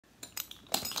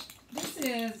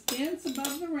is Dance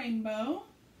Above the Rainbow.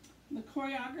 The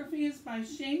choreography is by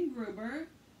Gruber.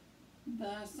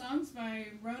 The song's by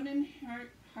Ronan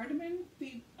Hardiman,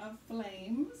 Feet of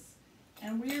Flames.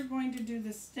 And we are going to do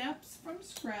the steps from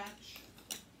scratch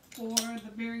for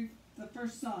the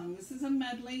first song. This is a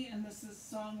medley, and this is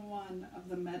song 1 of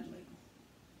the medley.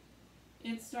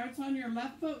 It starts on your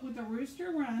left foot with a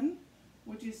rooster run,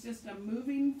 which is just a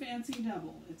moving fancy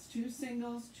double. It's 2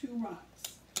 singles, 2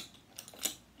 rocks.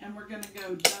 And we're going to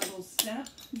go double step,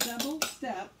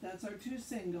 that's our 2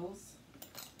 singles,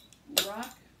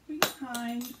 rock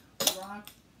behind, rock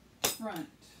front.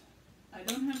 I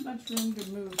don't have much room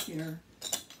to move here,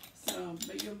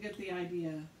 but you'll get the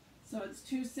idea. So it's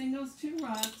 2 singles, 2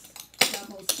 rocks,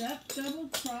 double step, double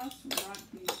cross, rock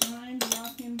behind,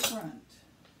 rock in front.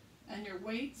 And your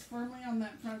weight's firmly on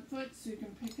that front foot so you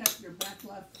can pick up your back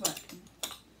left foot.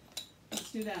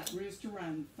 Let's do that. Rooster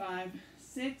run. 5,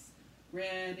 6,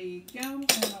 ready, go,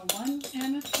 and a 1,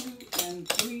 and a 2, and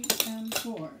 3, and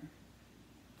 4.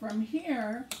 From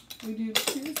here, we do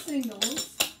 2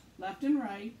 singles, left and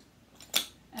right,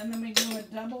 and then we do a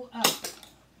double up.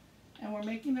 And we're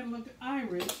making it look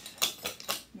Irish.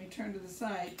 Let me turn to the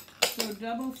side. So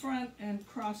double front and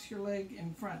cross your leg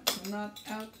in front. So not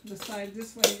out the side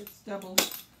this way, it's double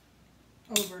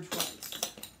over twice.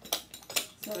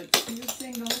 So it's 2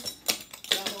 singles,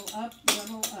 double up,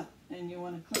 and you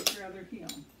want to click your other heel.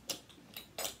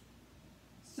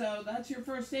 So that's your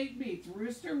first 8 beats.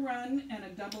 Rooster run and a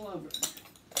double over.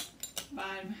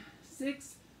 5,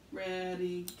 6,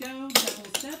 ready, go, double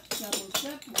step,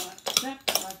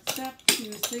 rock step,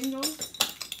 2 singles,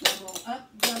 double up.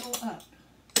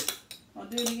 I'll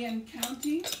do it again,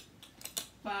 counting.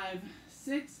 5,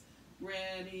 6,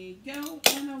 ready, go,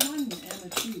 and a 1, and a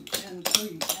 2, and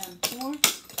 3, and 4,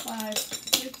 5,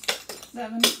 6,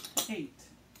 7, 8.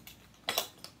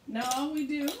 Now all we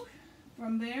do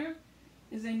from there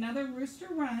is another rooster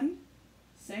run.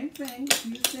 Same thing,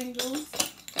 2 singles,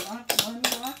 rock 1,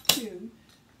 rock 2.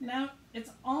 Now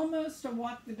it's almost a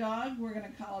walk the dog. We're going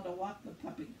to call it a walk the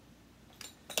puppy,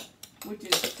 which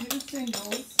is 2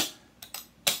 singles,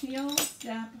 heel,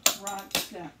 step, rock,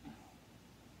 step.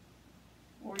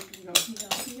 Or you can go heel,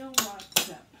 heel, rock,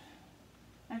 step.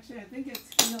 Actually, I think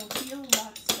it's heel, heel,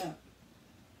 rock, step.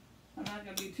 I'm not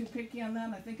going to be too picky on that.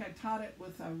 I think I taught it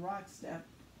with a rock step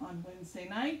on Wednesday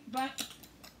night, but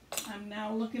I'm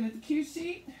now looking at the cue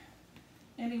sheet.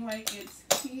 Anyway, it's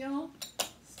heel,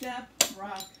 step,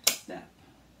 rock, step.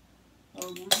 So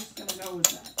we're just going to go with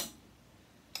that.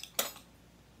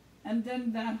 And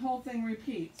then that whole thing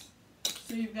repeats.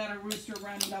 So you've got a rooster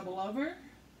run, double over,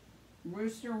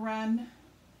 rooster run,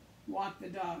 walk the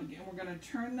dog. And we're going to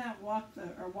turn that walk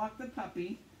the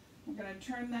puppy. We're going to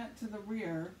turn that to the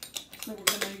rear. So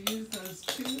we're going to use those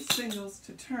 2 singles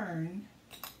to turn,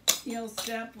 heel,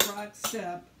 step, rock,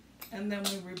 step, and then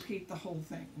we repeat the whole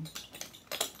thing.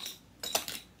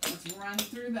 Let's run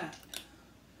through that.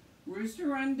 Rooster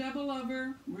run, double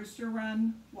over, rooster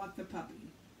run, walk the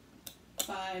puppy.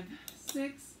 5,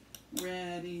 6,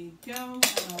 ready, go,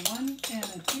 and a 1, and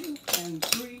a 2, and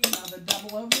 3. Now the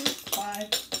double overs,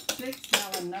 5, 6.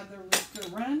 Now another rooster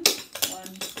run,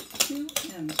 1, 2,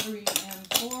 and 3,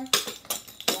 and 4.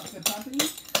 Walk the puppy.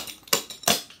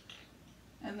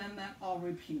 And then that all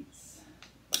repeats.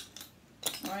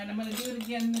 All right, I'm going to do it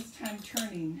again, this time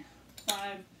turning.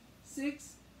 5,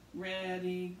 6,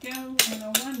 ready, go, and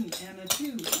a 1, and a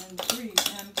 2, and 3,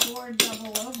 and 4.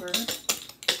 Double over.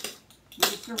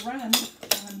 Rooster run,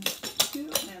 1, 2,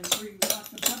 and 3, walk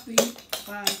the puppy,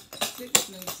 5, 6,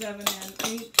 and 7, and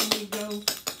 8, and we go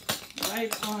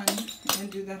right on and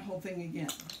do that whole thing again.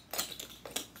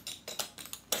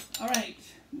 All right,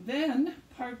 then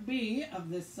part B of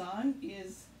this song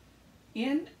is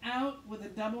in, out with a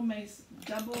double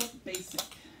basic.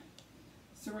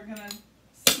 So we're going to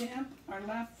stamp our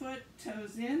left foot,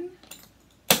 toes in,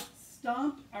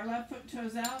 stomp our left foot,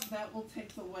 toes out. That will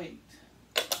take the weight.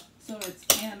 So it's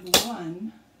and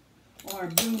 1, or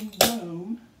boom,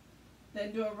 boom.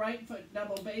 Then do a right foot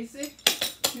double basic,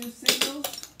 2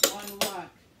 singles, 1 rock,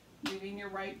 leaving your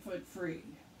right foot free.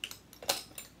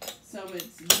 So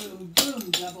it's boom,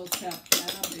 boom, double step,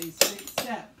 and a basic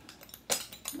step.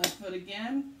 Left foot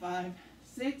again, 5,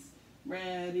 6,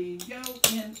 ready, go,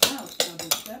 in, out,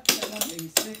 double step, and a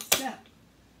basic step.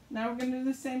 Now we're going to do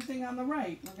the same thing on the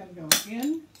right. We're going to go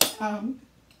in, out.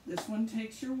 This one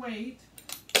takes your weight.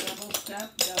 Double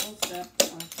step,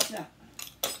 rock step.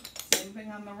 Same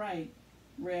thing on the right.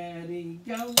 Ready,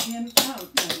 go, in,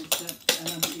 out, double step, and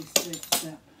a basic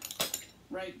step.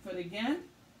 Right foot again.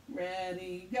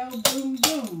 Ready, go, boom,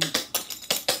 boom.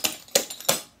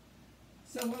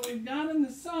 So what we've got in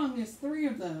the song is 3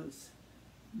 of those.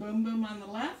 Boom, boom on the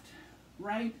left,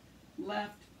 right,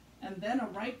 left, and then a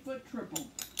right foot triple,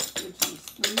 which is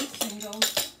 3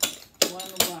 singles, 1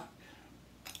 rock.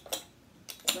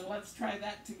 So let's try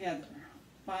that together.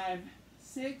 5,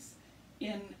 6,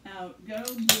 in, out, go,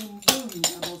 boom, boom,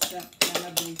 double step, and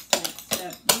a basic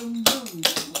step, boom, boom,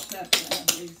 double step, and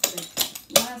a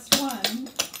basic. Last one,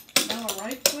 now a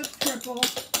right foot triple,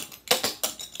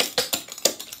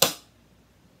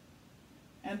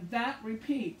 and that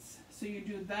repeats. So you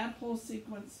do that whole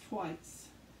sequence twice.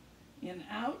 In,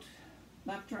 out,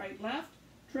 left, right,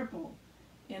 triple.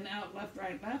 In, out, left,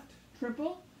 right,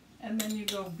 triple. And then you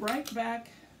go right back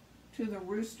to the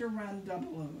rooster run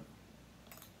double over.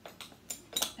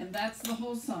 And that's the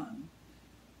whole song.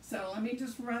 So let me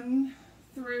just run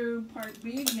through part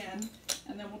B again,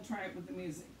 and then we'll try it with the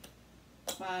music.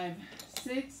 5,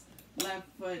 6, left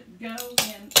foot, go,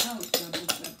 in, out, double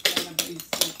step, and a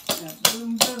basic step,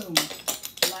 boom, boom.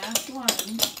 Last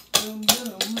one, boom,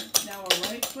 boom. Now a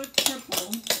right foot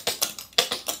triple.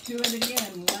 Do it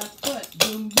again, left foot,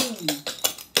 boom, boom.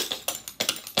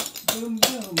 Boom,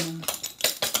 boom.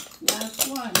 Last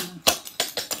one,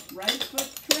 right foot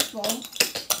triple.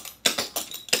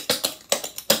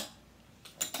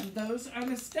 And those are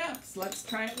the steps. Let's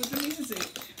try it with the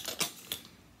music.